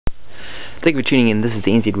Thank you for tuning in. This is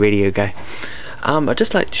the NZ Radio Guy. I'd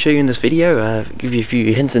just like to show you in this video, give you a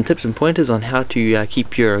few hints and tips and pointers on how to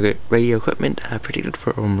keep your radio equipment protected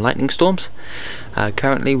from lightning storms.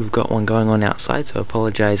 Currently we've got one going on outside, so I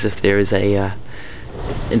apologise if there is a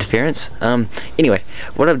interference. Anyway,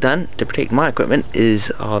 what I've done to protect my equipment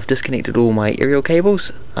is I've disconnected all my aerial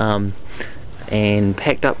cables and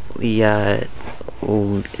packed up the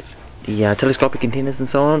all the telescopic antennas and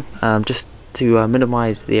so on, just to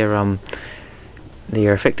minimise their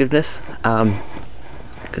effectiveness,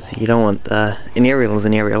 because you don't want an aerial is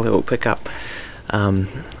an aerial. It will pick up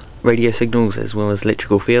radio signals as well as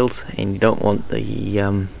electrical fields, and you don't want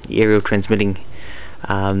the aerial transmitting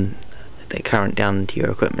the current down into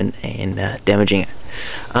your equipment and damaging it.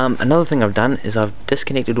 Another thing I've done is I've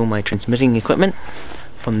disconnected all my transmitting equipment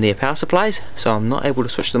from their power supplies, so I'm not able to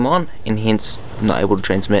switch them on, and hence I'm not able to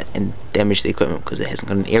transmit and damage the equipment because it hasn't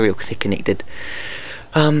got an aerial connected.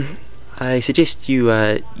 I suggest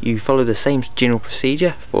you follow the same general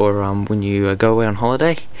procedure for when you go away on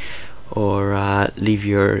holiday or leave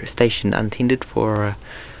your station untended for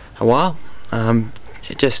a while.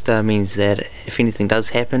 It just means that if anything does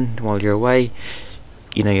happen while you're away,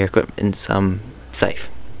 you know your equipment's safe.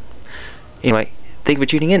 Anyway, thank you for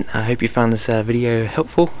tuning in. I hope you found this video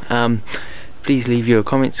helpful. Please leave your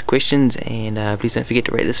comments, questions, and please don't forget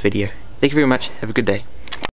to rate this video. Thank you very much. Have a good day.